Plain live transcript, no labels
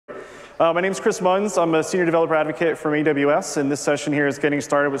My name is Chris Munns. I'm a senior developer advocate from AWS, and this session here is getting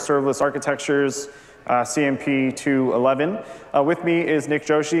started with serverless architectures, CMP211. With me is Nicky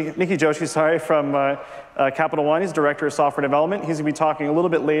Joshi, from Capital One. He's Director of Software Development. He's going to be talking a little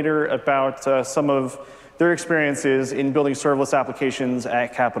bit later about some of their experiences in building serverless applications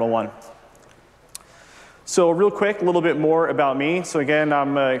at Capital One. So real quick, a little bit more about me. So again,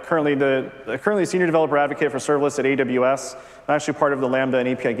 I'm currently a senior developer advocate for serverless at AWS. I'm actually part of the Lambda and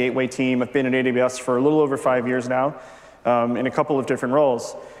API Gateway team. I've been at AWS for a little over 5 years now in a couple of different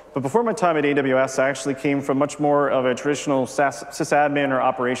roles. But before my time at AWS, I actually came from much more of a traditional sysadmin or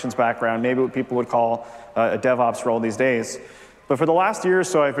operations background, maybe what people would call a DevOps role these days. But for the last year or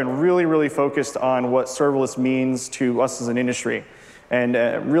so, I've been really focused on what serverless means to us as an industry. And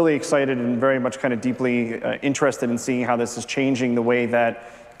really excited and very much kind of deeply interested in seeing how this is changing the way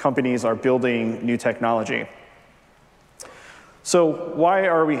that companies are building new technology. So why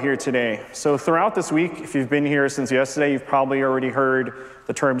are we here today? So throughout this week, if you've been here since yesterday, you've probably already heard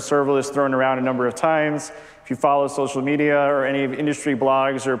the term serverless thrown around a number of times. If you follow social media or any industry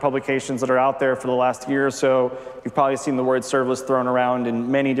blogs or publications that are out there for the last year or so, you've probably seen the word serverless thrown around in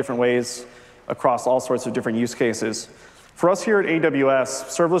many different ways across all sorts of different use cases. For us here at AWS,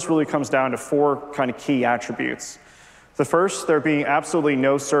 serverless really comes down to four kind of key attributes. The first, there being absolutely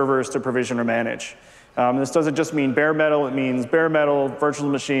no servers to provision or manage. This doesn't just mean bare metal, it means bare metal, virtual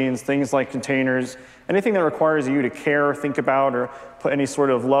machines, things like containers, anything that requires you to care, think about, or put any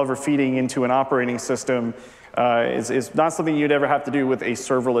sort of love or feeding into an operating system is not something you'd ever have to do with a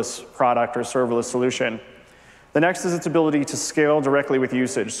serverless product or serverless solution. The next is its ability to scale directly with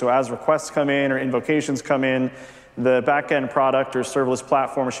usage. So as requests come in or invocations come in, the back-end product or serverless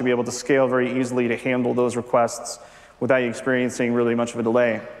platform should be able to scale very easily to handle those requests without you experiencing really much of a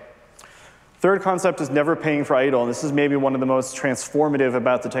delay. Third concept is never paying for idle. And this is maybe one of the most transformative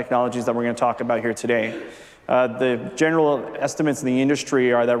about the technologies that we're going to talk about here today. The general estimates in the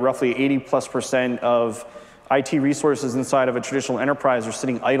industry are that roughly 80+% of IT resources inside of a traditional enterprise are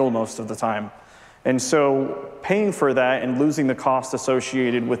sitting idle most of the time. And so paying for that and losing the cost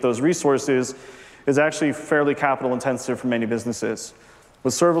associated with those resources is actually fairly capital intensive for many businesses.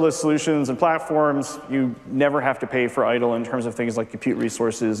 With serverless solutions and platforms, you never have to pay for idle in terms of things like compute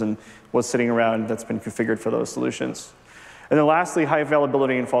resources and what's sitting around that's been configured for those solutions. And then lastly, high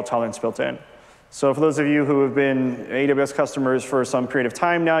availability and fault tolerance built in. So for those of you who have been AWS customers for some period of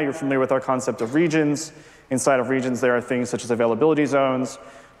time now, you're familiar with our concept of regions. Inside of regions, there are things such as availability zones.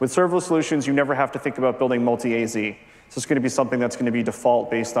 With serverless solutions, you never have to think about building multi-AZ. So it's going to be something that's going to be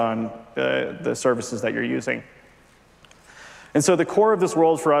default based on the services that you're using. And so the core of this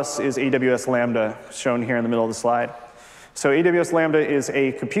world for us is AWS Lambda, shown here in the middle of the slide. So AWS Lambda is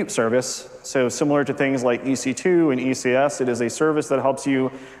a compute service. So similar to things like EC2 and ECS, it is a service that helps you,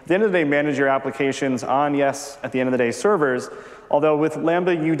 at the end of the day, manage your applications on, yes, at the end of the day, servers. Although with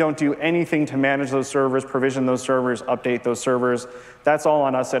Lambda, you don't do anything to manage those servers, provision those servers, update those servers. That's all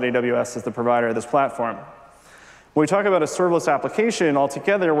on us at AWS as the provider of this platform. When we talk about a serverless application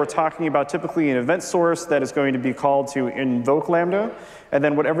altogether, we're talking about typically an event source that is going to be called to invoke Lambda, and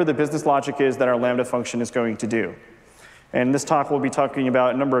then whatever the business logic is that our Lambda function is going to do. And in this talk, we'll be talking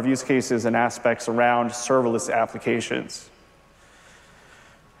about a number of use cases and aspects around serverless applications.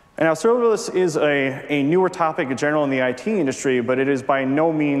 And now, serverless is a newer topic in general in the IT industry, but it is by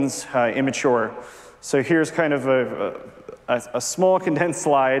no means immature. So here's kind of a small condensed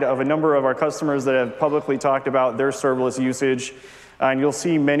slide of a number of our customers that have publicly talked about their serverless usage. And you'll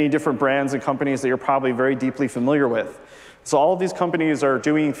see many different brands and companies that you're probably very deeply familiar with. So all of these companies are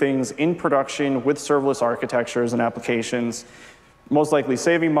doing things in production with serverless architectures and applications, most likely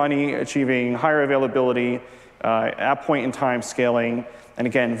saving money, achieving higher availability, at point in time scaling, and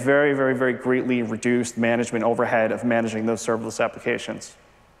again, very greatly reduced management overhead of managing those serverless applications.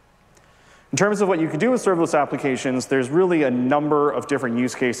 In terms of what you can do with serverless applications, there's really a number of different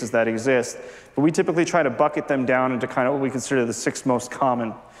use cases that exist, but we typically try to bucket them down into kind of what we consider the 6 most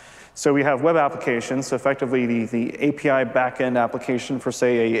common. So we have web applications, so effectively the API backend application for,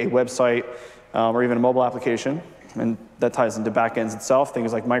 say, a website or even a mobile application, and that ties into backends itself,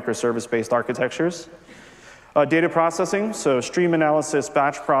 things like microservice-based architectures. Data processing, so stream analysis,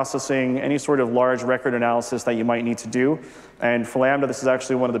 batch processing, any sort of large record analysis that you might need to do. And for Lambda, this is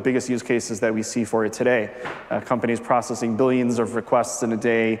actually one of the biggest use cases that we see for it today. Companies processing billions of requests in a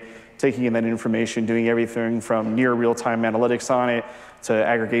day, taking in that information, doing everything from near real-time analytics on it, to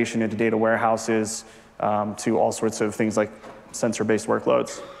aggregation into data warehouses, to all sorts of things like sensor-based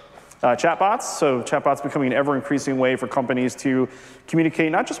workloads. Chatbots, so chatbots becoming an ever-increasing way for companies to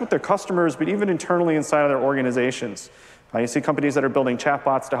communicate not just with their customers, but even internally inside of their organizations. You see companies that are building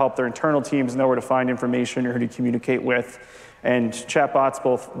chatbots to help their internal teams know where to find information or who to communicate with. And chatbots,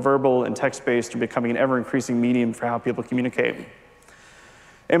 both verbal and text-based, are becoming an ever-increasing medium for how people communicate.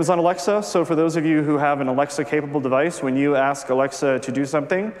 Amazon Alexa, so for those of you who have an Alexa-capable device, when you ask Alexa to do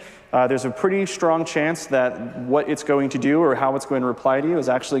something, there's a pretty strong chance that what it's going to do or how it's going to reply to you is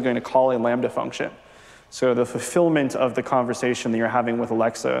actually going to call a Lambda function. So the fulfillment of the conversation that you're having with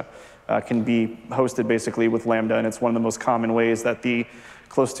Alexa can be hosted basically with Lambda, and it's one of the most common ways that the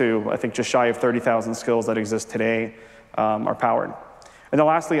close to, I think, just shy of 30,000 skills that exist today are powered. And then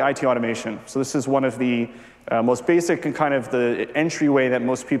lastly, IT automation. So this is one of the most basic and kind of the entryway that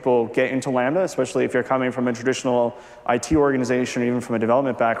most people get into Lambda, especially if you're coming from a traditional IT organization or even from a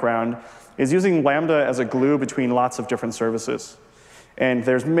development background, is using Lambda as a glue between lots of different services. And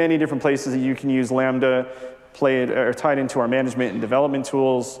there's many different places that you can use Lambda tied into our management and development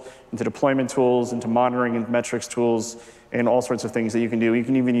tools, into deployment tools, into monitoring and metrics tools, and all sorts of things that you can do. You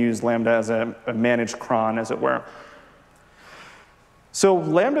can even use Lambda as a managed cron, as it were. So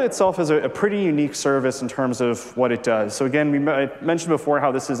Lambda itself is a pretty unique service in terms of what it does. So again, I mentioned before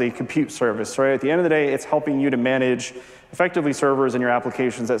how this is a compute service, right? At the end of the day, it's helping you to manage effectively servers and your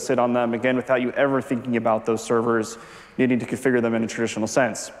applications that sit on them, again, without you ever thinking about those servers needing to configure them in a traditional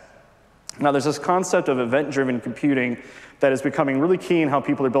sense. Now, there's this concept of event-driven computing that is becoming really key in how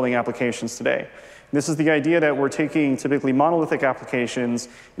people are building applications today. This is the idea that we're taking typically monolithic applications,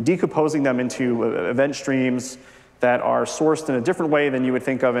 decomposing them into event streams that are sourced in a different way than you would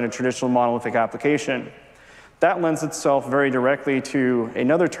think of in a traditional monolithic application. That lends itself very directly to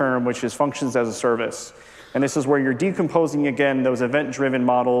another term, which is functions as a service. And this is where you're decomposing, again, those event-driven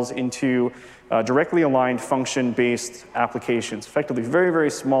models into directly aligned function-based applications, effectively very, very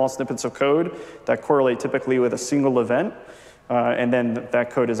small snippets of code that correlate typically with a single event, and then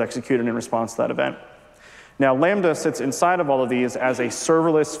that code is executed in response to that event. Now, Lambda sits inside of all of these as a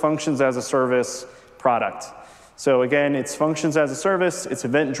serverless functions as a service product. So again, it's functions as a service, it's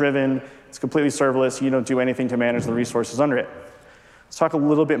event-driven, it's completely serverless, you don't do anything to manage the resources under it. Let's talk a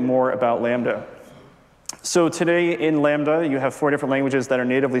little bit more about Lambda. So today in Lambda, you have 4 different languages that are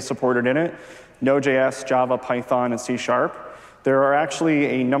natively supported in it: Node.js, Java, Python, and C#. There are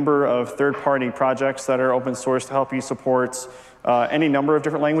actually a number of third-party projects that are open source to help you support any number of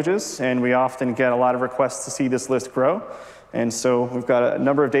different languages, and we often get a lot of requests to see this list grow. And so we've got a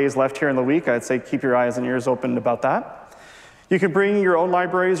number of days left here in the week. I'd say keep your eyes and ears open about that. You can bring your own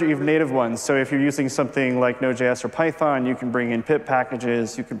libraries or even native ones. So if you're using something like Node.js or Python, you can bring in pip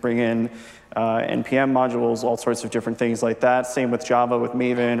packages, you can bring in NPM modules, all sorts of different things like that. Same with Java, with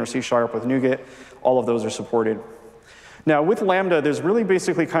Maven, or C# with NuGet. All of those are supported. Now, with Lambda, there's really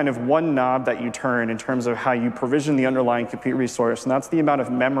basically kind of one knob that you turn in terms of how you provision the underlying compute resource, and that's the amount of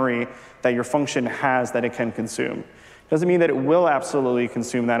memory that your function has that it can consume. Doesn't mean that it will absolutely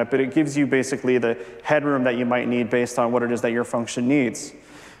consume that, but it gives you basically the headroom that you might need based on what it is that your function needs.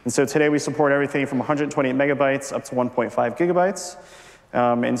 And so today we support everything from 128 megabytes up to 1.5 gigabytes.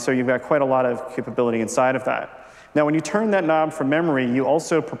 And so you've got quite a lot of capability inside of that. Now, when you turn that knob for memory, you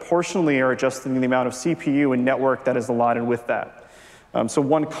also proportionally are adjusting the amount of CPU and network that is allotted with that. So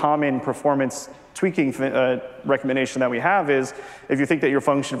one common performance tweaking recommendation that we have is if you think that your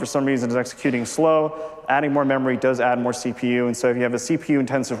function for some reason is executing slow, adding more memory does add more CPU. And so if you have a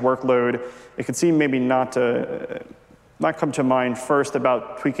CPU-intensive workload, it could seem maybe not come to mind first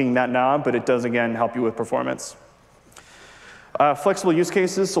about tweaking that knob, but it does, again, help you with performance. Flexible use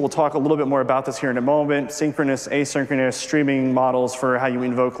cases, so we'll talk a little bit more about this here in a moment. Synchronous, asynchronous, streaming models for how you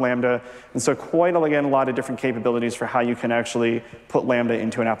invoke Lambda. And so quite, again, a lot of different capabilities for how you can actually put Lambda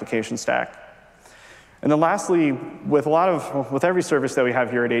into an application stack. And then lastly, with every service that we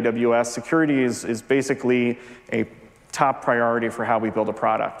have here at AWS, security is basically a top priority for how we build a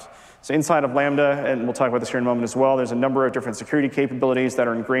product. So inside of Lambda, and we'll talk about this here in a moment as well, there's a number of different security capabilities that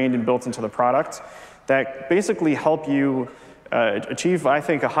are ingrained and built into the product that basically help you achieve, I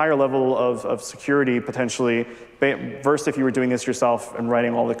think, a higher level of security potentially versus if you were doing this yourself and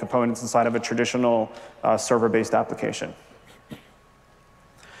writing all the components inside of a traditional server-based application.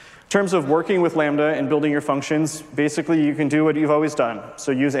 In terms of working with Lambda and building your functions, basically you can do what you've always done.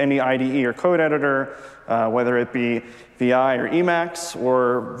 So use any IDE or code editor, whether it be VI or Emacs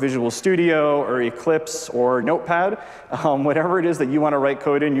or Visual Studio or Eclipse or Notepad, whatever it is that you want to write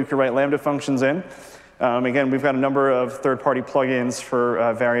code in, you can write Lambda functions in. Again, we've got a number of third-party plugins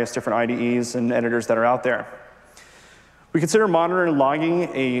for various different IDEs and editors that are out there. We consider monitoring and logging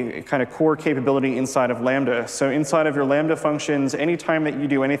a kind of core capability inside of Lambda. So inside of your Lambda functions, anytime that you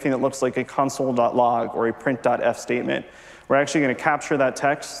do anything that looks like a console.log or a print.f statement, We're actually going to capture that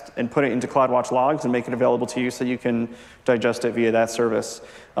text and put it into CloudWatch logs and make it available to you so you can digest it via that service.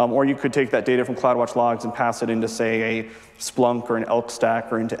 Or you could take that data from CloudWatch logs and pass it into, say, a Splunk or an Elk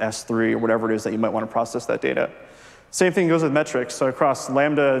stack or into S3 or whatever it is that you might want to process that data. Same thing goes with metrics. So across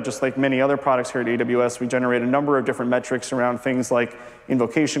Lambda, just like many other products here at AWS, we generate a number of different metrics around things like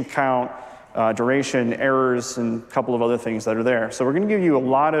invocation count, duration, errors, and a couple of other things that are there. So we're going to give you a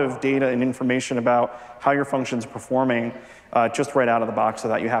lot of data and information about how your functions are performing just right out of the box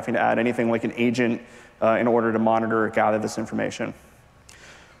without you having to add anything like an agent in order to monitor or gather this information.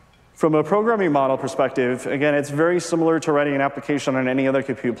 From a programming model perspective, again, it's very similar to writing an application on any other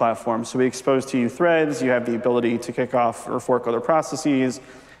compute platform. So we expose to you threads. You have the ability to kick off or fork other processes.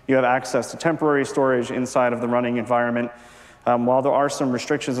 You have access to temporary storage inside of the running environment. While there are some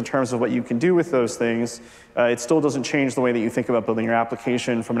restrictions in terms of what you can do with those things, it still doesn't change the way that you think about building your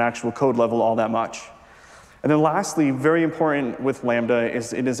application from an actual code level all that much. And then lastly, very important with Lambda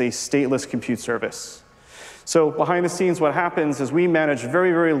is it is a stateless compute service. So behind the scenes, what happens is we manage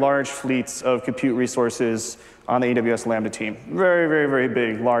very, very large fleets of compute resources on the AWS Lambda team. Very, very, very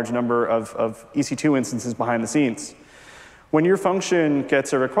big, large number of EC2 instances behind the scenes. When your function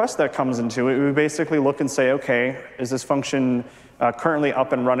gets a request that comes into it, we basically look and say, OK, is this function currently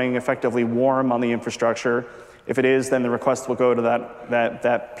up and running, effectively warm on the infrastructure? If it is, then the request will go to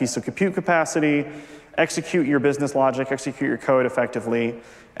that piece of compute capacity, execute your business logic, execute your code effectively,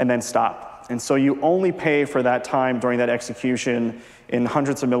 and then stop. And so you only pay for that time during that execution in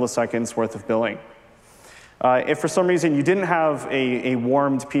hundreds of milliseconds worth of billing. If for some reason you didn't have a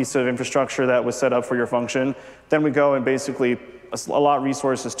warmed piece of infrastructure that was set up for your function, then we go and basically allot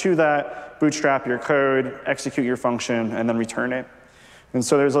resources to that, bootstrap your code, execute your function, and then return it. And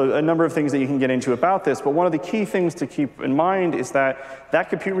so there's a number of things that you can get into about this, but one of the key things to keep in mind is that that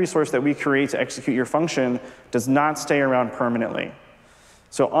compute resource that we create to execute your function does not stay around permanently.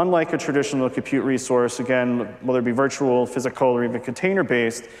 So unlike a traditional compute resource, again, whether it be virtual, physical, or even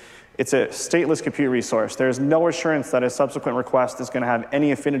container-based, it's a stateless compute resource. There's no assurance that a subsequent request is going to have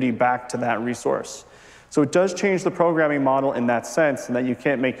any affinity back to that resource. So it does change the programming model in that sense, in that you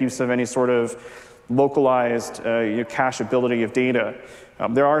can't make use of any sort of localized cacheability of data.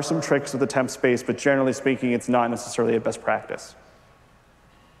 There are some tricks with the temp space, but generally speaking, it's not necessarily a best practice.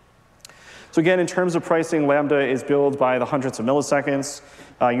 So again, in terms of pricing, Lambda is billed by the hundreds of milliseconds.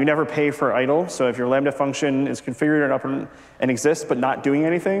 You never pay for idle. So if your Lambda function is configured and up and exists but not doing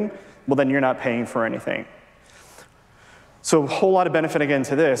anything, well, then you're not paying for anything. So a whole lot of benefit, again,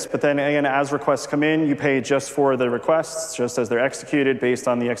 to this. But then, again, as requests come in, you pay just for the requests, just as they're executed based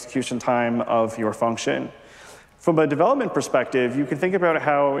on the execution time of your function. From a development perspective, you can think about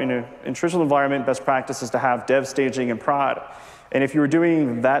how in a traditional environment, best practice is to have dev, staging, and prod. And if you were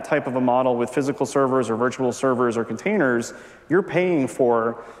doing that type of a model with physical servers or virtual servers or containers, you're paying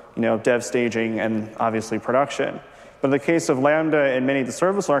for dev, staging, and obviously production. But in the case of Lambda and many of the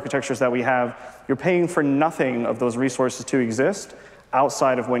service architectures that we have, you're paying for nothing of those resources to exist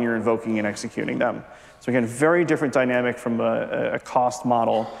outside of when you're invoking and executing them. So again, very different dynamic from a cost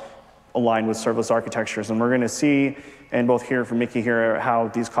model aligned with serverless architectures. And we're going to see and both hear from Mickey here how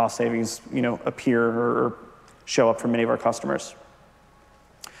these cost savings appear or show up for many of our customers.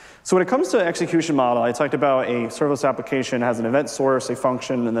 So when it comes to execution model, I talked about a serverless application has an event source, a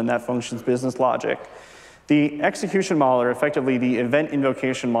function, and then that function's business logic. The execution model, or effectively the event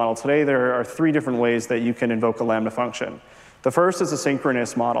invocation model, today there are 3 different ways that you can invoke a Lambda function. The first is a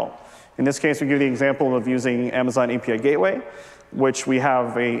synchronous model. In this case, we give the example of using Amazon API Gateway, which we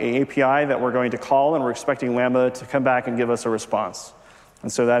have an API that we're going to call, and we're expecting Lambda to come back and give us a response.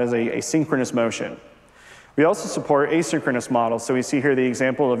 And so that is a synchronous motion. We also support asynchronous models. So we see here the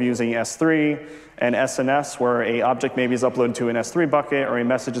example of using S3 and SNS, where an object maybe is uploaded to an S3 bucket or a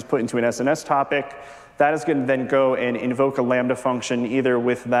message is put into an SNS topic. That is going to then go and invoke a Lambda function either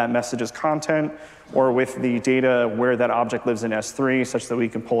with that message's content or with the data where that object lives in S3, such that we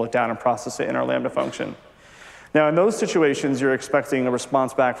can pull it down and process it in our Lambda function. Now, in those situations, you're expecting a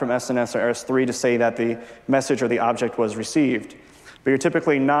response back from SNS or S3 to say that the message or the object was received. But you're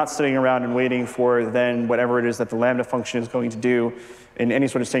typically not sitting around and waiting for then whatever it is that the Lambda function is going to do in any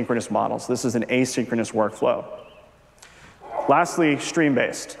sort of synchronous model. So this is an asynchronous workflow. Lastly,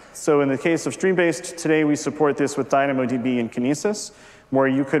 stream-based. So in the case of stream-based, today we support this with DynamoDB and Kinesis, where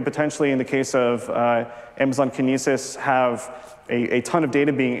you could potentially, in the case of Amazon Kinesis, have a ton of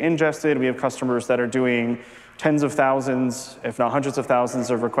data being ingested. We have customers that are doing tens of thousands, if not hundreds of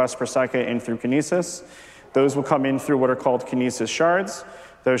thousands of requests per second in through Kinesis. Those will come in through what are called Kinesis shards.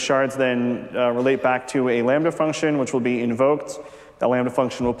 Those shards then relate back to a Lambda function, which will be invoked. That Lambda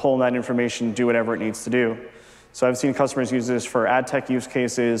function will pull in that information, do whatever it needs to do. So I've seen customers use this for ad tech use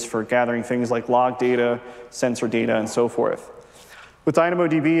cases, for gathering things like log data, sensor data, and so forth. With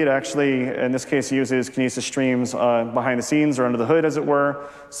DynamoDB, it actually, in this case, uses Kinesis streams behind the scenes or under the hood, as it were,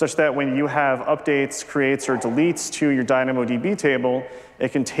 such that when you have updates, creates, or deletes to your DynamoDB table,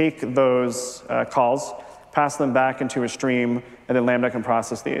 it can take those calls, pass them back into a stream, and then Lambda can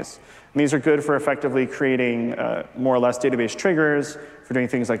process these. And these are good for effectively creating more or less database triggers, for doing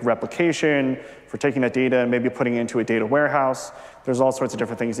things like replication, for taking that data and maybe putting it into a data warehouse. There's all sorts of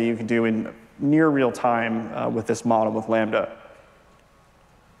different things that you can do in near real time with this model with Lambda.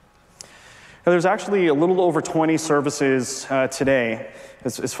 Now, there's actually a little over 20 services today,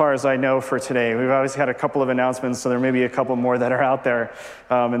 as far as I know for today. We've obviously had a couple of announcements, so there may be a couple more that are out there,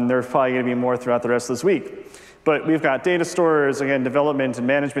 and there's probably going to be more throughout the rest of this week. But we've got data stores, again, development and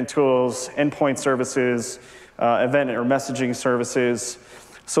management tools, endpoint services, event or messaging services.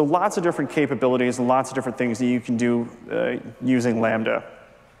 So lots of different capabilities and lots of different things that you can do using Lambda.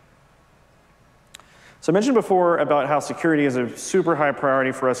 So I mentioned before about how security is a super high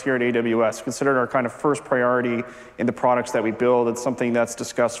priority for us here at AWS, considered our kind of first priority in the products that we build. It's something that's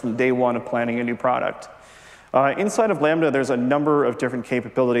discussed from day one of planning a new product. Inside of Lambda, there's a number of different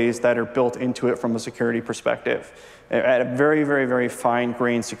capabilities that are built into it from a security perspective at a very, very, very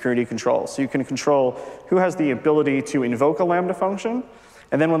fine-grained security control. So you can control who has the ability to invoke a Lambda function,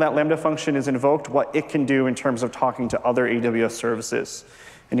 and then when that Lambda function is invoked, what it can do in terms of talking to other AWS services.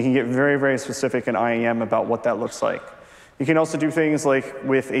 And you can get very, very specific in IAM about what that looks like. You can also do things like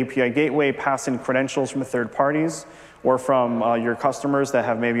with API Gateway, pass in credentials from third parties or from your customers that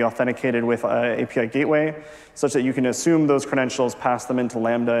have maybe authenticated with API Gateway, such that you can assume those credentials, pass them into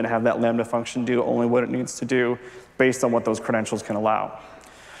Lambda, and have that Lambda function do only what it needs to do based on what those credentials can allow.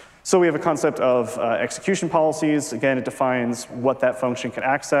 So we have a concept of execution policies. Again, it defines what that function can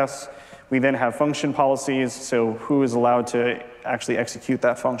access. We then have function policies, so who is allowed to actually execute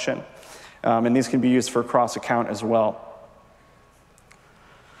that function. And these can be used for cross-account as well.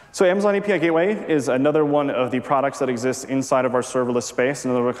 So Amazon API Gateway is another one of the products that exists inside of our serverless space,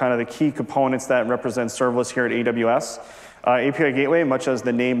 and those are kind of the key components that represent serverless here at AWS. API Gateway, much as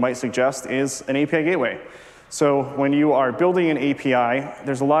the name might suggest, is an API gateway. So when you are building an API,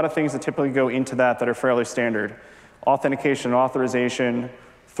 there's a lot of things that typically go into that are fairly standard. Authentication and authorization,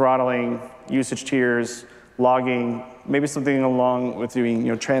 throttling, usage tiers, logging, maybe something along with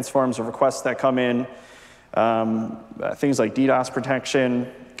doing transforms of requests that come in, things like DDoS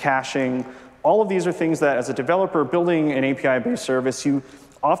protection, caching. All of these are things that, as a developer building an API-based service, you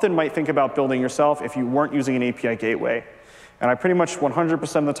often might think about building yourself if you weren't using an API gateway. And I pretty much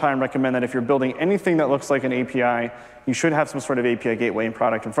 100% of the time recommend that if you're building anything that looks like an API, you should have some sort of API gateway and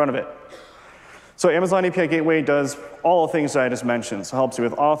product in front of it. So Amazon API Gateway does all the things that I just mentioned. So it helps you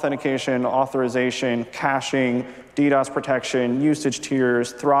with authentication, authorization, caching, DDoS protection, usage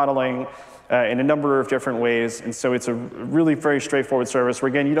tiers, throttling, in a number of different ways. And so it's a really very straightforward service where,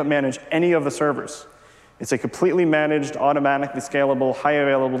 again, you don't manage any of the servers. It's a completely managed, automatically scalable, high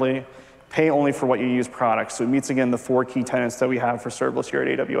availability, pay only for what you use product. So it meets, again, the 4 key tenets that we have for serverless here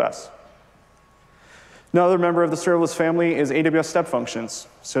at AWS. Another member of the serverless family is AWS Step Functions.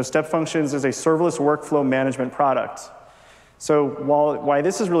 So Step Functions is a serverless workflow management product. So why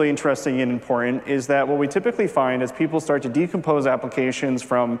this is really interesting and important is that what we typically find as people start to decompose applications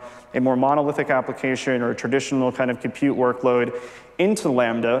from a more monolithic application or a traditional kind of compute workload into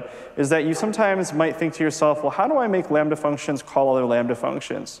Lambda is that you sometimes might think to yourself, well, how do I make Lambda functions call other Lambda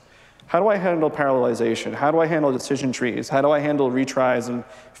functions? How do I handle parallelization? How do I handle decision trees? How do I handle retries and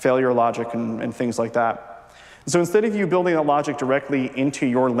failure logic and things like that? So instead of you building that logic directly into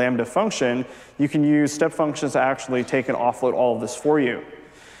your Lambda function, you can use Step Functions to actually take and offload all of this for you.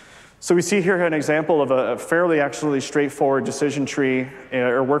 So we see here an example of a fairly actually straightforward decision tree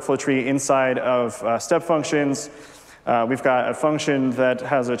or workflow tree inside of Step Functions. We've got a function that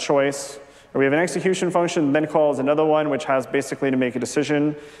has a choice. Or we have an execution function, then calls another one, which has basically to make a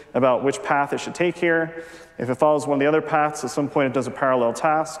decision about which path it should take here. If it follows one of the other paths, at some point it does a parallel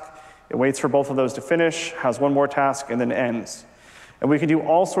task. It waits for both of those to finish, has one more task, and then ends. And we can do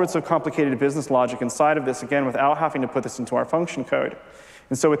all sorts of complicated business logic inside of this, again, without having to put this into our function code.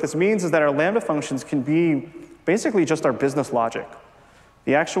 And so what this means is that our Lambda functions can be basically just our business logic,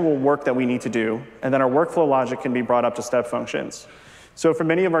 the actual work that we need to do, and then our workflow logic can be brought up to Step Functions. So for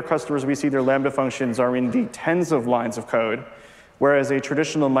many of our customers, we see their Lambda functions are in the tens of lines of code, whereas a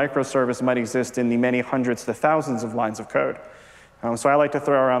traditional microservice might exist in the many hundreds to thousands of lines of code. So I like to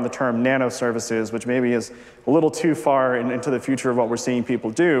throw around the term nano services, which maybe is a little too far into the future of what we're seeing people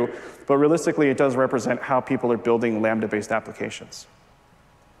do, but realistically it does represent how people are building Lambda-based applications.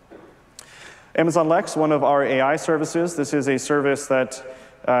 Amazon Lex, one of our AI services. This is a service that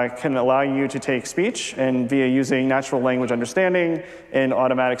can allow you to take speech and via using natural language understanding and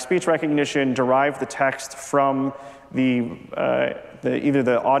automatic speech recognition, derive the text from either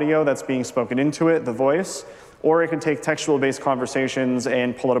the audio that's being spoken into it, the voice, or it can take textual-based conversations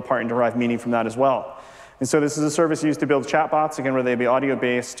and pull it apart and derive meaning from that as well. And so this is a service used to build chatbots, again, whether they be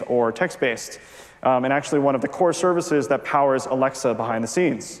audio-based or text-based, and actually one of the core services that powers Alexa behind the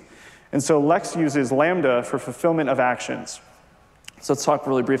scenes. And so Lex uses Lambda for fulfillment of actions. So let's talk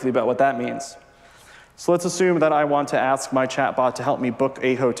really briefly about what that means. So let's assume that I want to ask my chatbot to help me book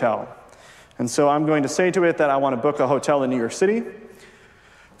a hotel. And so I'm going to say to it that I want to book a hotel in New York City.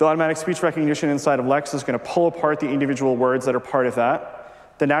 The automatic speech recognition inside of Lex is going to pull apart the individual words that are part of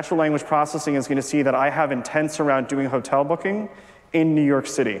that. The natural language processing is going to see that I have intents around doing hotel booking in New York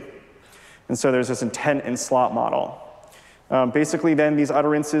City. And so there's this intent and slot model. Basically, then these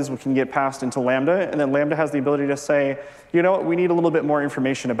utterances can get passed into Lambda, and then Lambda has the ability to say, you know what, we need a little bit more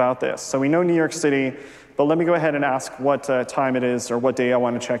information about this. So we know New York City, but let me go ahead and ask what time it is or what day I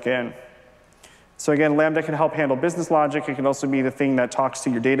want to check in. So again, Lambda can help handle business logic. It can also be the thing that talks to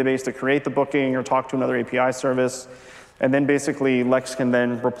your database to create the booking or talk to another API service. And then basically, Lex can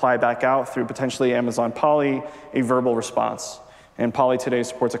then reply back out through potentially Amazon Polly, a verbal response. And Polly today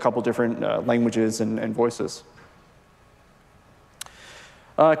supports a couple different languages and voices.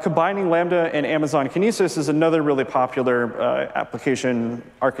 Combining Lambda and Amazon Kinesis is another really popular application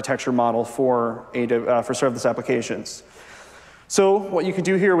architecture model for serverless applications. So what you can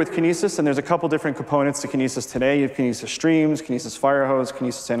do here with Kinesis, and there's a couple different components to Kinesis today. You have Kinesis Streams, Kinesis Firehose,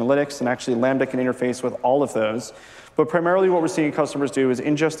 Kinesis Analytics, and actually Lambda can interface with all of those. But primarily what we're seeing customers do is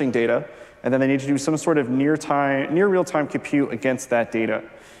ingesting data, and then they need to do some sort of near real-time compute against that data.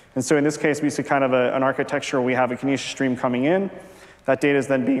 And so in this case, we see kind of an architecture where we have a Kinesis stream coming in. That data is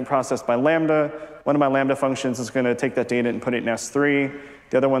then being processed by Lambda. One of my Lambda functions is going to take that data and put it in S3.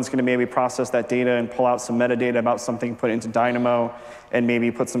 The other one's going to maybe process that data and pull out some metadata about something, put it into Dynamo, and maybe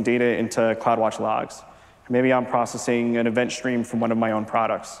put some data into CloudWatch logs. Maybe I'm processing an event stream from one of my own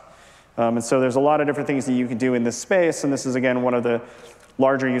products. And so there's a lot of different things that you can do in this space, and this is, again, one of the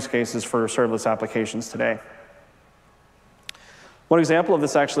larger use cases for serverless applications today. One example of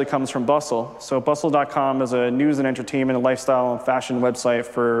this actually comes from Bustle. So Bustle.com is a news and entertainment and lifestyle and fashion website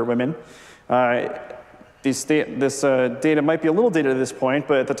for women. This data might be a little dated at this point,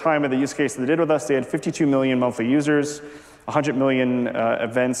 but at the time of the use case that they did with us, they had 52 million monthly users, 100 million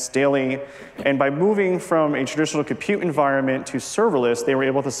events daily. And by moving from a traditional compute environment to serverless, they were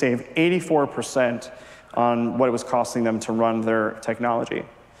able to save 84% on what it was costing them to run their technology.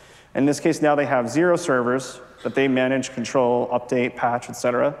 In this case, now they have 0 servers that they manage, control, update, patch, et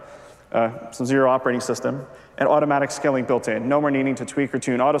cetera. So 0 operating system, and automatic scaling built in. No more needing to tweak or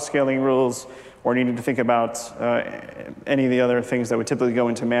tune auto-scaling rules or needing to think about any of the other things that would typically go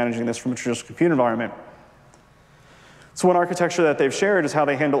into managing this from a traditional compute environment. So one architecture that they've shared is how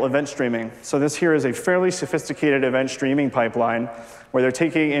they handle event streaming. So this here is a fairly sophisticated event streaming pipeline where they're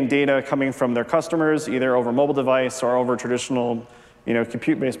taking in data coming from their customers, either over mobile device or over traditional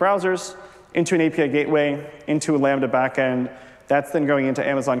compute-based browsers, into an API gateway, into a Lambda backend. That's then going into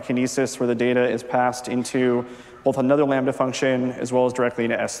Amazon Kinesis, where the data is passed into both another Lambda function as well as directly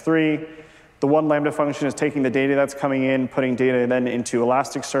into S3. The one Lambda function is taking the data that's coming in, putting data then into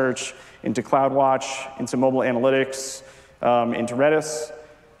Elasticsearch, into CloudWatch, into mobile analytics, into Redis.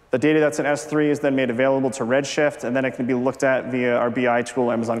 The data that's in S3 is then made available to Redshift, and then it can be looked at via our BI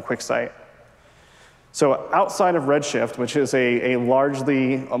tool, Amazon QuickSight. So outside of Redshift, which is a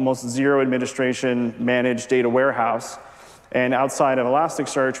largely almost zero administration managed data warehouse, and outside of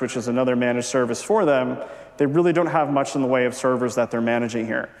Elasticsearch, which is another managed service for them, they really don't have much in the way of servers that they're managing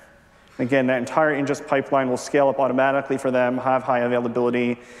here. Again, that entire ingest pipeline will scale up automatically for them, have high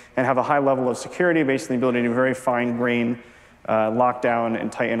availability, and have a high level of security based on the ability to very fine-grain lock down and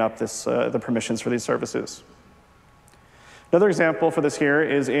tighten up the permissions for these services. Another example for this here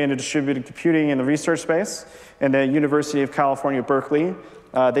is in distributed computing in the research space. In the University of California, Berkeley,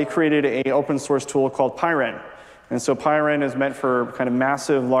 they created an open source tool called Pyren. And so Pyren is meant for kind of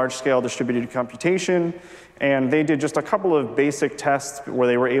massive, large-scale distributed computation. And they did just a couple of basic tests where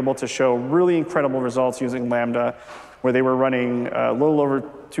they were able to show really incredible results using Lambda, where they were running a little over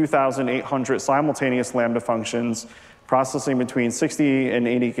 2,800 simultaneous Lambda functions, processing between 60 and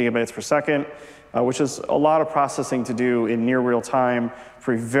 80 gigabytes per second, which is a lot of processing to do in near real time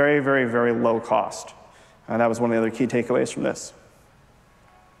for a very, very, very low cost. And that was one of the other key takeaways from this.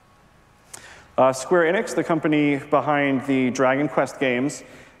 Square Enix, the company behind the Dragon Quest games,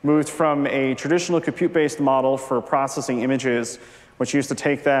 moved from a traditional compute-based model for processing images which used to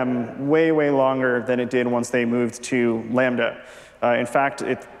take them way, way longer than it did once they moved to Lambda. In fact,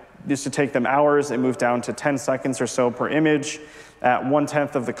 it used to take them hours. It moved down to 10 seconds or so per image at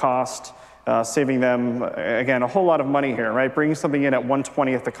 1/10 of the cost, saving them, again, a whole lot of money here, right? Bringing something in at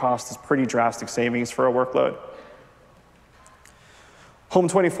 1/20th the cost is pretty drastic savings for a workload.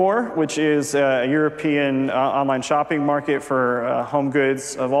 Home24, which is a European online shopping market for home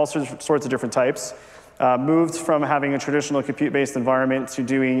goods of all sorts of different types, moved from having a traditional compute-based environment to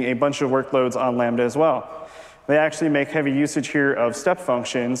doing a bunch of workloads on Lambda as well. They actually make heavy usage here of step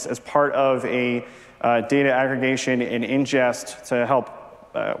functions as part of a data aggregation and ingest to help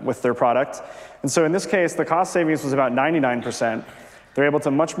with their product. And so in this case, the cost savings was about 99%. They're able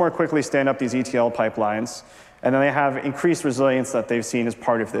to much more quickly stand up these ETL pipelines. And then they have increased resilience that they've seen as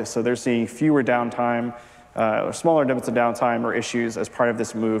part of this. So they're seeing fewer downtime, or smaller limits of downtime or issues as part of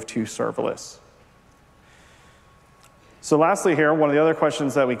this move to serverless. So lastly here, one of the other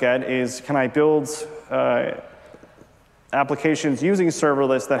questions that we get is, can I build applications using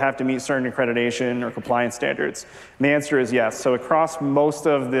serverless that have to meet certain accreditation or compliance standards? And the answer is yes. So across most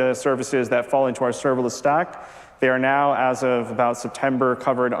of the services that fall into our serverless stack, they are now, as of about September,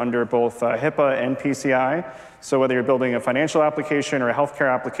 covered under both HIPAA and PCI. So whether you're building a financial application or a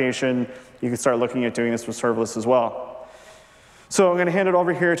healthcare application, you can start looking at doing this with serverless as well. So I'm going to hand it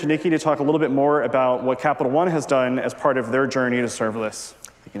over here to Nikki to talk a little bit more about what Capital One has done as part of their journey to serverless.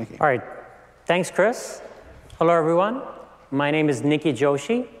 Thank you, Nikki. All right. Thanks, Chris. Hello, everyone. My name is Nikki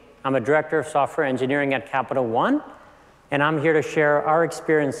Joshi. I'm a director of software engineering at Capital One. And I'm here to share our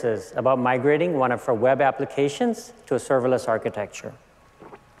experiences about migrating one of our web applications to a serverless architecture.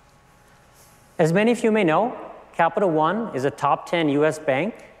 As many of you may know, Capital One is a top 10 US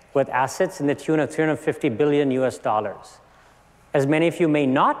bank with assets in the tune of $350 billion US. As many of you may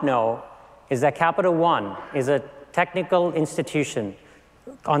not know, is that Capital One is a technical institution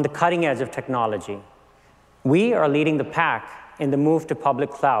on the cutting edge of technology. We are leading the pack in the move to public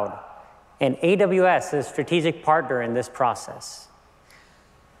cloud, and AWS is a strategic partner in this process.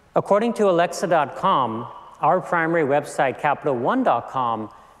 According to Alexa.com, our primary website, CapitalOne.com,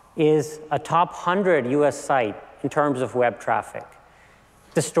 is a top 100 US site in terms of web traffic.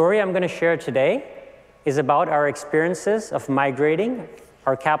 The story I'm going to share today is about our experiences of migrating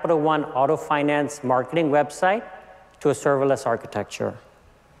our Capital One Auto Finance marketing website to a serverless architecture.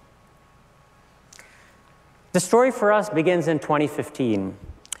 The story for us begins in 2015.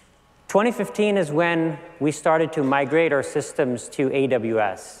 2015 is when we started to migrate our systems to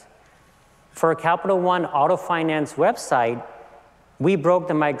AWS. For a Capital One Auto Finance website, we broke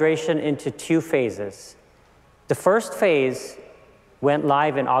the migration into 2 phases. The first phase went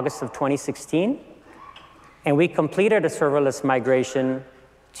live in August of 2016, and we completed a serverless migration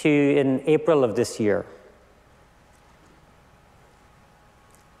in April of this year.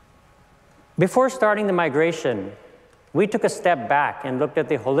 Before starting the migration, we took a step back and looked at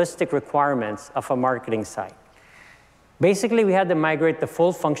the holistic requirements of a marketing site. Basically, we had to migrate the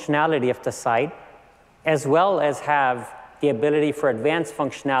full functionality of the site, as well as have the ability for advanced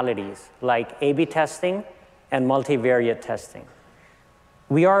functionalities like A/B testing and multivariate testing.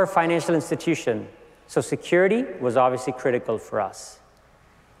 We are a financial institution, so security was obviously critical for us.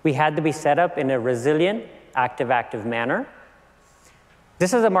 We had to be set up in a resilient, active-active manner.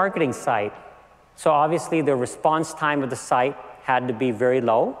 This is a marketing site, so obviously the response time of the site had to be very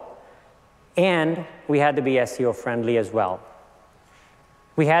low, and we had to be SEO friendly as well.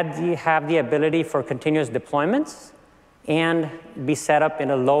 We had to have the ability for continuous deployments and be set up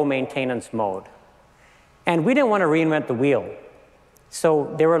in a low maintenance mode. And we didn't want to reinvent the wheel.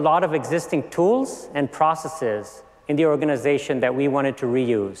 So there were a lot of existing tools and processes in the organization that we wanted to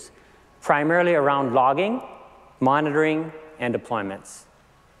reuse, primarily around logging, monitoring, and deployments.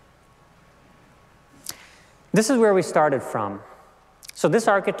 This is where we started from. So this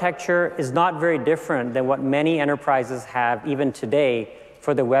architecture is not very different than what many enterprises have even today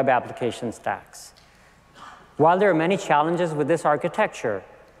for the web application stacks. While there are many challenges with this architecture,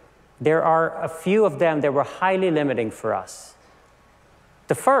 there are a few of them that were highly limiting for us.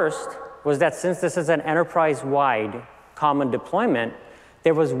 The first was that since this is an enterprise-wide common deployment,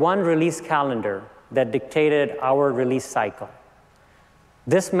 there was one release calendar that dictated our release cycle.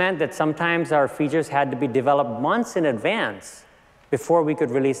 This meant that sometimes our features had to be developed months in advance before we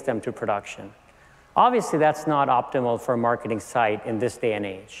could release them to production. Obviously, that's not optimal for a marketing site in this day and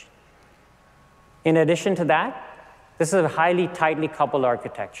age. In addition to that, this is a highly tightly coupled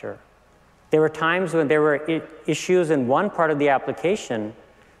architecture. There were times when there were issues in one part of the application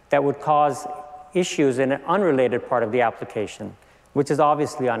that would cause issues in an unrelated part of the application, which is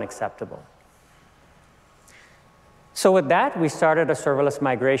obviously unacceptable. So with that, we started a serverless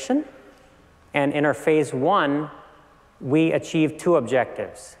migration. And in our phase 1, we achieved 2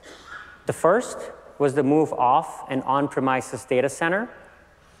 objectives. The first was the move off an on-premises data center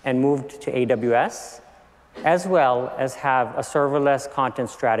and moved to AWS, as well as have a serverless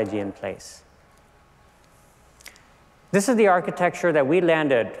content strategy in place. This is the architecture that we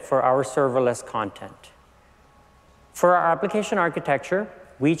landed for our serverless content. For our application architecture,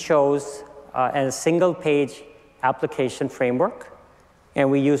 we chose a single-page application framework, and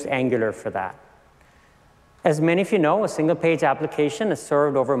we used Angular for that. As many of you know, a single-page application is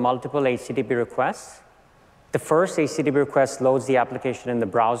served over multiple HTTP requests. The first HTTP request loads the application in the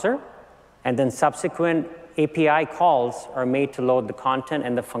browser, and then subsequent API calls are made to load the content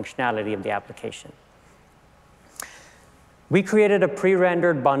and the functionality of the application. We created a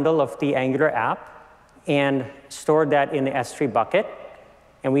pre-rendered bundle of the Angular app and stored that in the S3 bucket,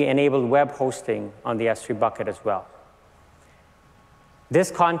 and we enabled web hosting on the S3 bucket as well. This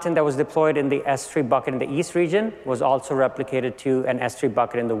content that was deployed in the S3 bucket in the East region was also replicated to an S3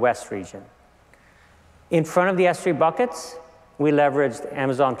 bucket in the West region. In front of the S3 buckets, we leveraged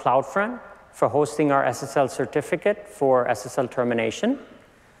Amazon CloudFront for hosting our SSL certificate for SSL termination.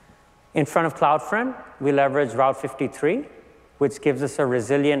 In front of CloudFront, we leveraged Route 53, which gives us a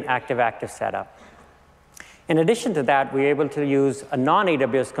resilient active-active setup. In addition to that, we were able to use a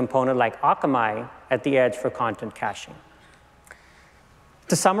non-AWS component like Akamai at the edge for content caching.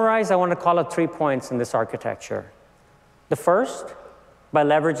 To summarize, I want to call out 3 points in this architecture. The first, by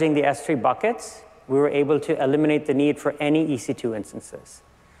leveraging the S3 buckets, we were able to eliminate the need for any EC2 instances.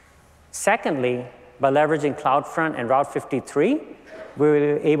 Secondly, by leveraging CloudFront and Route 53, we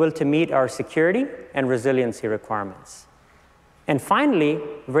were able to meet our security and resiliency requirements. And finally,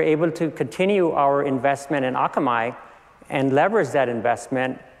 we were able to continue our investment in Akamai and leverage that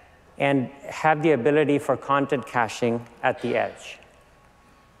investment and have the ability for content caching at the edge.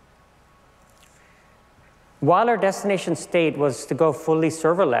 While our destination state was to go fully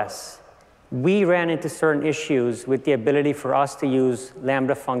serverless, we ran into certain issues with the ability for us to use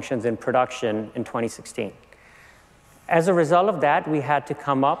Lambda functions in production in 2016. As a result of that, we had to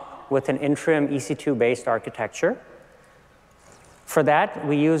come up with an interim EC2-based architecture. For that,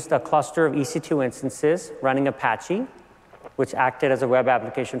 we used a cluster of EC2 instances running Apache, which acted as a web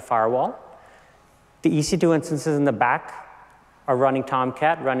application firewall. The EC2 instances in the back are running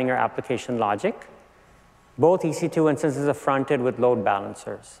Tomcat, running our application logic. Both EC2 instances are fronted with load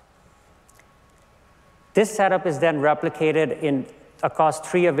balancers. This setup is then replicated across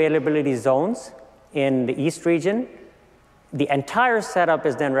 3 availability zones in the East region. The entire setup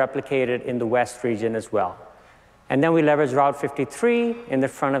is then replicated in the West region as well. And then we leverage Route 53 in the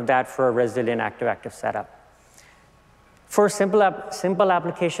front of that for a resilient active-active setup. For a simple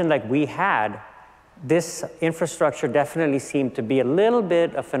application like we had, this infrastructure definitely seemed to be a little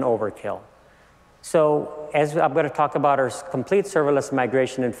bit of an overkill. So as I'm going to talk about our complete serverless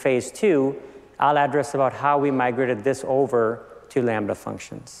migration in phase 2, I'll address about how we migrated this over to Lambda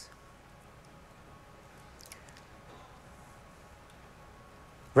functions.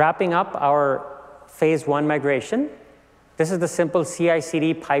 Wrapping up our phase 1 migration, this is the simple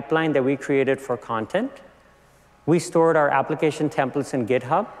CI/CD pipeline that we created for content. We stored our application templates in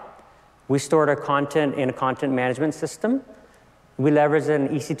GitHub. We stored our content in a content management system. We leveraged an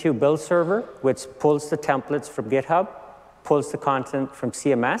EC2 build server, which pulls the templates from GitHub, pulls the content from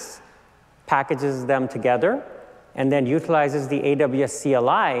CMS, packages them together, and then utilizes the AWS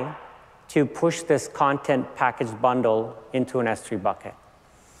CLI to push this content package bundle into an S3 bucket.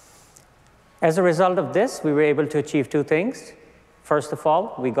 As a result of this, we were able to achieve 2 things. First of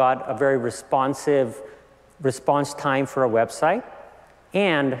all, we got a very responsive response time for our website,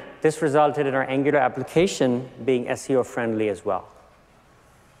 and this resulted in our Angular application being SEO friendly as well.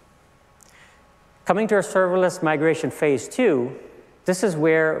 Coming to our serverless migration phase 2, this is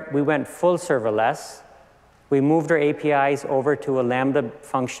where we went full serverless. We moved our APIs over to a Lambda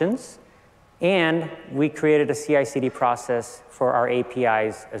functions, and we created a CI/CD process for our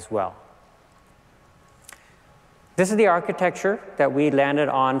APIs as well. This is the architecture that we landed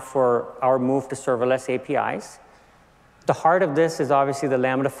on for our move to serverless APIs. The heart of this is obviously the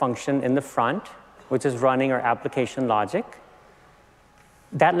Lambda function in the front, which is running our application logic.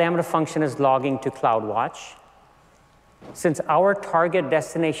 That Lambda function is logging to CloudWatch. Since our target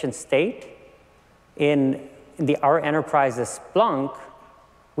destination state in our enterprise is Splunk,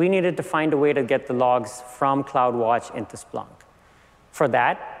 we needed to find a way to get the logs from CloudWatch into Splunk. For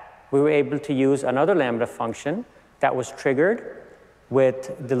that, we were able to use another Lambda function that was triggered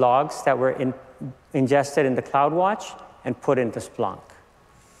with the logs that were ingested in the CloudWatch and put into Splunk.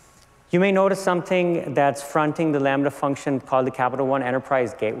 You may notice something that's fronting the Lambda function called the Capital One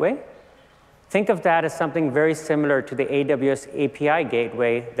Enterprise Gateway. Think of that as something very similar to the AWS API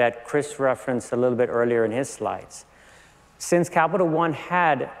gateway that Chris referenced a little bit earlier in his slides. Since Capital One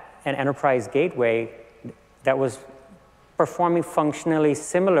had an enterprise gateway that was performing functionally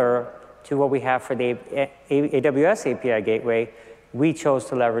similar to what we have for the AWS API gateway, we chose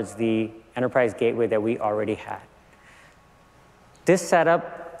to leverage the enterprise gateway that we already had. This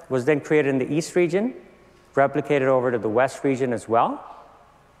setup was then created in the East region, replicated over to the West region as well,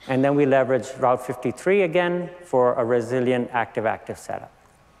 and then we leveraged Route 53 again for a resilient active-active setup.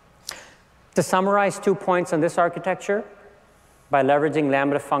 To summarize 2 points on this architecture, by leveraging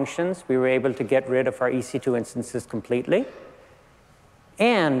Lambda functions, we were able to get rid of our EC2 instances completely.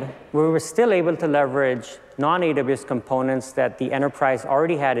 And we were still able to leverage non-AWS components that the enterprise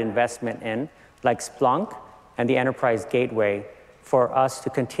already had investment in, like Splunk and the enterprise gateway, for us to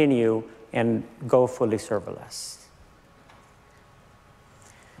continue and go fully serverless.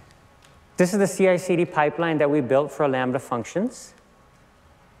 This is the CI/CD pipeline that we built for Lambda functions.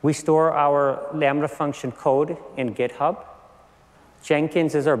 We store our Lambda function code in GitHub.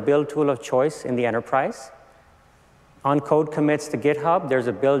 Jenkins is our build tool of choice in the enterprise. On code commits to GitHub, there's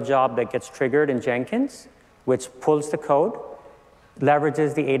a build job that gets triggered in Jenkins, which pulls the code,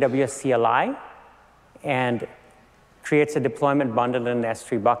 leverages the AWS CLI, and creates a deployment bundle in an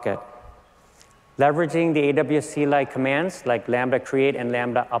S3 bucket. Leveraging the AWS CLI commands like Lambda create and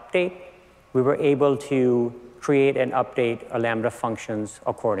Lambda update, we were able to create and update our Lambda functions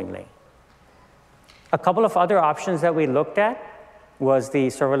accordingly. A couple of other options that we looked at was the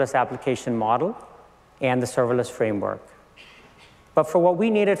serverless application model and the serverless framework. But for what we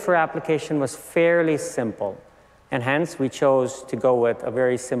needed for application was fairly simple, and hence we chose to go with a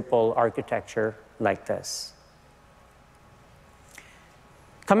very simple architecture like this.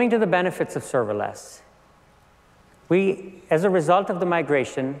 Coming to the benefits of serverless, as a result of the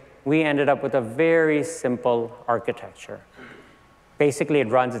migration, we ended up with a very simple architecture. Basically, it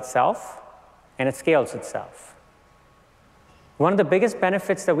runs itself, and it scales itself. One of the biggest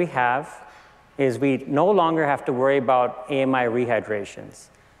benefits that we have is we no longer have to worry about AMI rehydrations.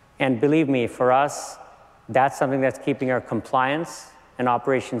 And believe me, for us, that's something that's keeping our compliance and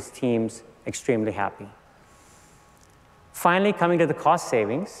operations teams extremely happy. Finally, coming to the cost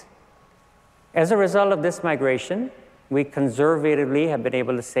savings, as a result of this migration, we conservatively have been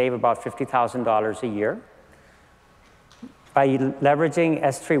able to save about $50,000 a year. By leveraging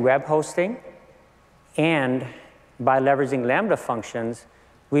S3 web hosting and by leveraging Lambda functions,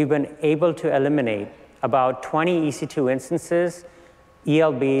 we've been able to eliminate about 20 EC2 instances,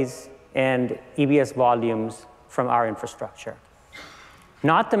 ELBs, and EBS volumes from our infrastructure.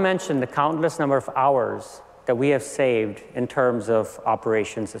 Not to mention the countless number of hours that we have saved in terms of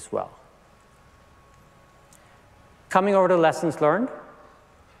operations as well. Coming over to lessons learned,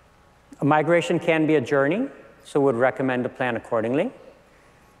 a migration can be a journey, so would recommend to plan accordingly.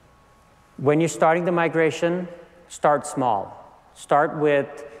 When you're starting the migration, start small. Start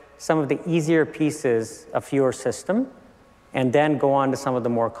with some of the easier pieces of your system, and then go on to some of the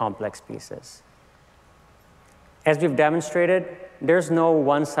more complex pieces. As we've demonstrated, there's no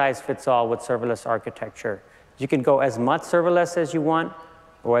one-size-fits-all with serverless architecture. You can go as much serverless as you want,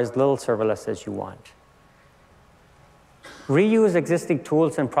 or as little serverless as you want. Reuse existing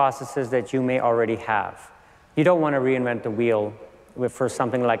tools and processes that you may already have. You don't want to reinvent the wheel for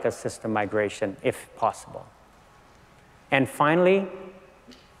something like a system migration, if possible. And finally,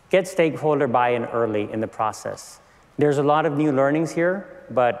 get stakeholder buy-in early in the process. There's a lot of new learnings here,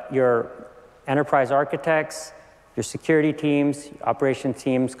 but your enterprise architects, your security teams, operations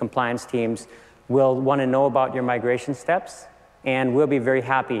teams, compliance teams will want to know about your migration steps, and we'll be very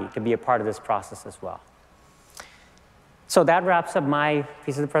happy to be a part of this process as well. So that wraps up my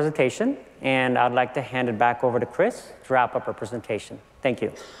piece of the presentation, and I'd like to hand it back over to Chris to wrap up our presentation. Thank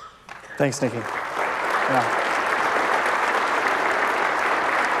you. Thanks, Nikki. Yeah.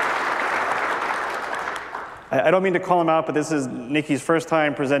 I don't mean to call him out, but this is Nikki's first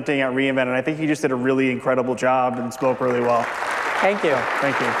time presenting at reInvent, and I think he just did a really incredible job and spoke really well. Thank you.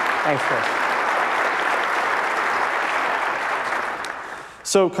 Thank you. Thanks, Chris.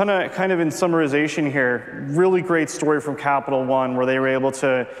 So kind of in summarization here, really great story from Capital One where they were able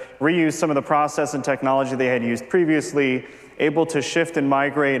to reuse some of the process and technology they had used previously, able to shift and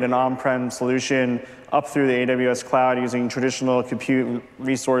migrate an on-prem solution up through the AWS cloud using traditional compute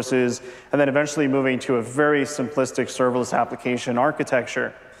resources, and then eventually moving to a very simplistic serverless application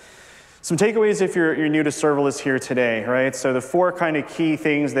architecture. Some takeaways if you're new to serverless here today, right? So the four kind of key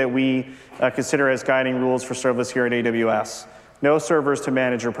things that we consider as guiding rules for serverless here at AWS. no servers to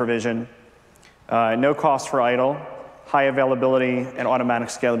manage or provision, no cost for idle, high availability, and automatic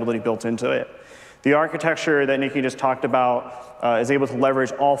scalability built into it. The architecture that Nikki just talked about is able to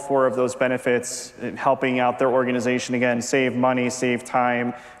leverage all 4 of those benefits, helping out their organization, again, save money, save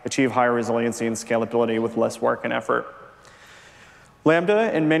time, achieve higher resiliency and scalability with less work and effort. Lambda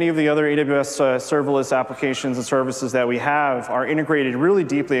and many of the other AWS serverless applications and services that we have are integrated really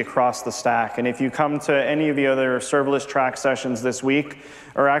deeply across the stack. And if you come to any of the other serverless track sessions this week,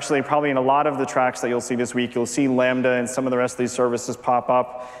 or actually probably in a lot of the tracks that you'll see this week, you'll see Lambda and some of the rest of these services pop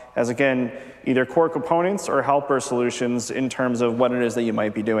up as, again, either core components or helper solutions in terms of what it is that you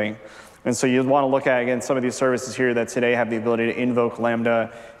might be doing. And so you'd want to look at, again, some of these services here that today have the ability to invoke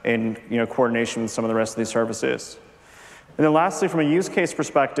Lambda in coordination with some of the rest of these services. And then lastly, from a use case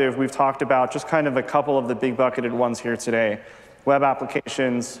perspective, we've talked about just kind of a couple of the big bucketed ones here today. Web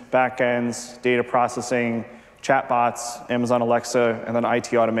applications, backends, data processing, chatbots, Amazon Alexa, and then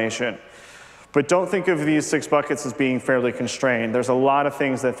IT automation. But don't think of these 6 buckets as being fairly constrained. There's a lot of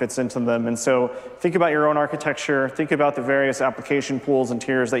things that fits into them. And so think about your own architecture. Think about the various application pools and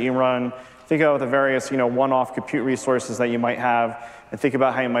tiers that you run. Think about the various one-off compute resources that you might have. And think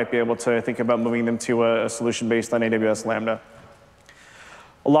about how you might be able to think about moving them to a solution based on AWS Lambda.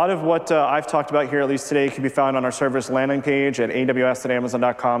 A lot of what I've talked about here, at least today, can be found on our service landing page at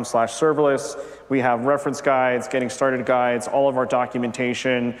aws.amazon.com/serverless. We have reference guides, getting started guides, all of our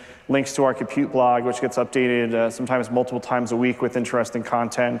documentation, links to our compute blog, which gets updated sometimes multiple times a week with interesting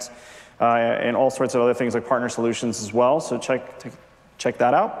content, and all sorts of other things like partner solutions as well. So check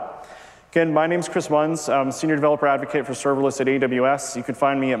that out. Again, my name's Chris Munns. I'm Senior Developer Advocate for Serverless at AWS. You can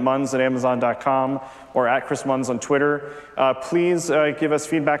find me at munns@amazon.com or at Chris Munns on Twitter. Please give us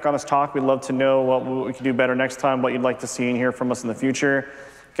feedback on this talk. We'd love to know what we can do better next time, what you'd like to see and hear from us in the future.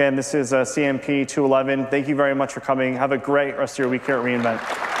 Again, this is CMP211. Thank you very much for coming. Have a great rest of your week here at reInvent.